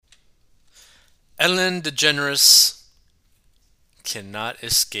Ellen DeGeneres cannot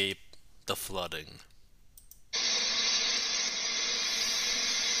escape the flooding. So,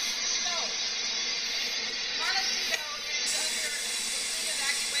 Montecito is under complete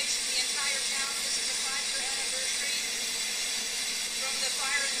evacuation. The entire town. This is a 5-year anniversary from the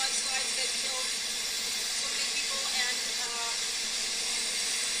fire and mudslides that killed so many people, and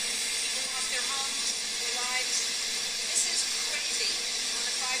people lost their homes, their lives. This is crazy. On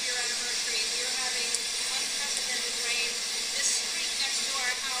the 5-year anniversary, we are having unprecedented rain. This street next to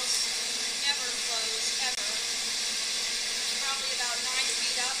our house never flows ever. It's probably about 9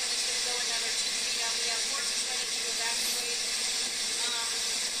 feet up, and it's going to go another 2 feet up. We have horses ready to evacuate.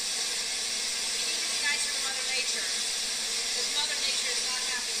 We need to be nicer to Mother Nature, because Mother Nature is not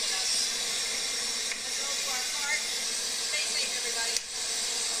happy with us. Let's all do our part. Stay safe, everybody.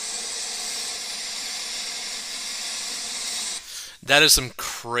 That is some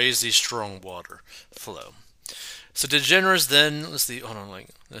crazy strong water flow. So DeGeneres then let's see. Hold on,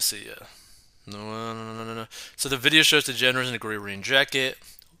 let's see. No, no, no, no, no, no. So the video shows DeGeneres in a gray rain jacket,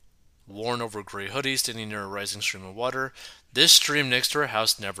 worn over a gray hoodie, standing near a rising stream of water. This stream next to her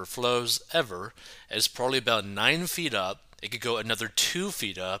house never flows ever. It's probably about 9 feet up. It could go another 2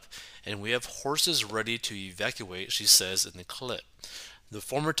 feet up, and we have horses ready to evacuate. She says in the clip. The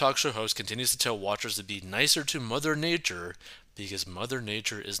former talk show host continues to tell watchers to be nicer to Mother Nature because Mother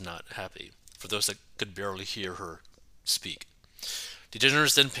Nature is not happy. For those that could barely hear her speak.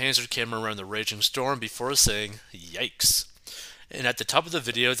 DeGeneres then pans her camera around the raging storm before saying, "Yikes." And at the top of the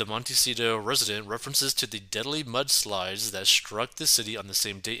video, the Montecito resident references to the deadly mudslides that struck the city on the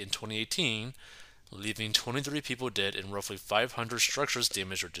same date in 2018, leaving 23 people dead and roughly 500 structures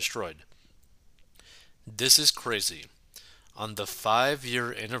damaged or destroyed. This is crazy. On the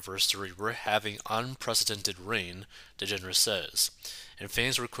 5-year anniversary, we're having unprecedented rain, DeGeneres says, and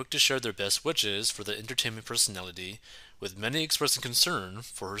fans were quick to share their best wishes for the entertainment personality, with many expressing concern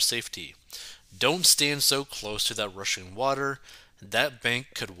for her safety. Don't stand so close to that rushing water. That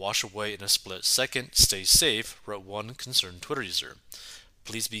bank could wash away in a split second. Stay safe, wrote one concerned Twitter user.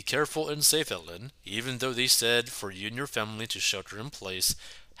 Please be careful and safe, Ellen. Even though they said for you and your family to shelter in place,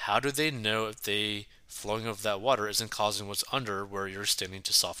 how do they know if the flowing of that water isn't causing what's under where you're standing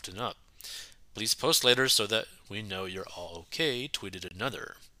to soften up? Please post later so that we know you're all okay, tweeted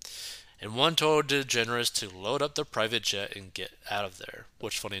another. And one told DeGeneres to load up the private jet and get out of there,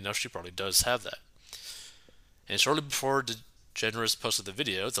 which, funny enough, she probably does have that. And shortly before DeGeneres posted the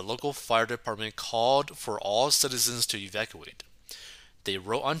video, the local fire department called for all citizens to evacuate. They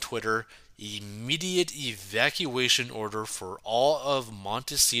wrote on Twitter, "Immediate evacuation order for all of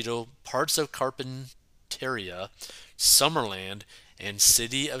Montecito, parts of Carpinteria, Summerland, and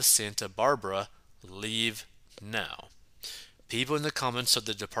City of Santa Barbara. Leave now." People in the comments told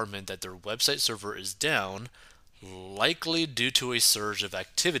the department that their website server is down, likely due to a surge of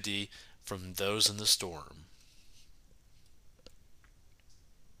activity from those in the storm.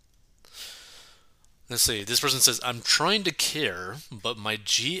 Let's see. This person says, "I'm trying to care, but my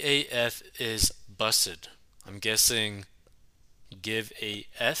GAF is busted." I'm guessing give a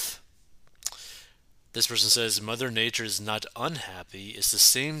F. This person says, "Mother Nature is not unhappy. It's the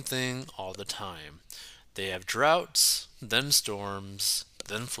same thing all the time. They have droughts, then storms,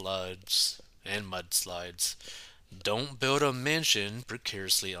 then floods, and mudslides. Don't build a mansion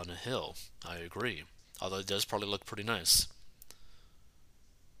precariously on a hill." I agree. Although it does probably look pretty nice.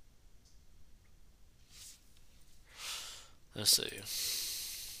 Let's see.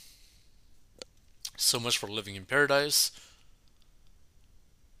 So much for living in paradise.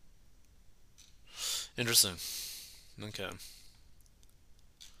 Interesting. Okay.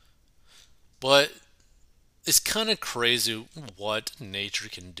 But it's kind of crazy what nature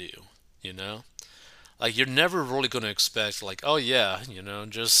can do, you know? Like, you're never really going to expect, like, oh yeah,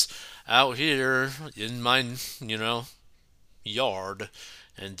 just out here in my, you know, yard,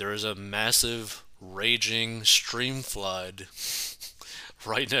 and there's a massive raging stream flood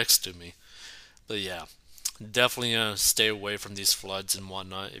right next to me. But yeah, definitely stay away from these floods and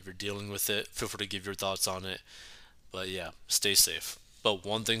whatnot. If you're dealing with it, feel free to give your thoughts on it. But yeah, stay safe. But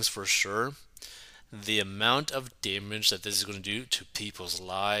one thing's for sure, the amount of damage that this is going to do to people's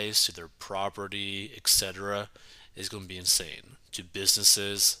lives, to their property, etc., is going to be insane. To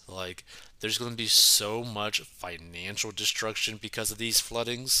businesses, like, there's going to be so much financial destruction because of these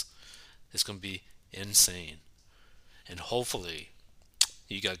floodings. It's going to be insane. And hopefully,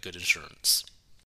 you got good insurance.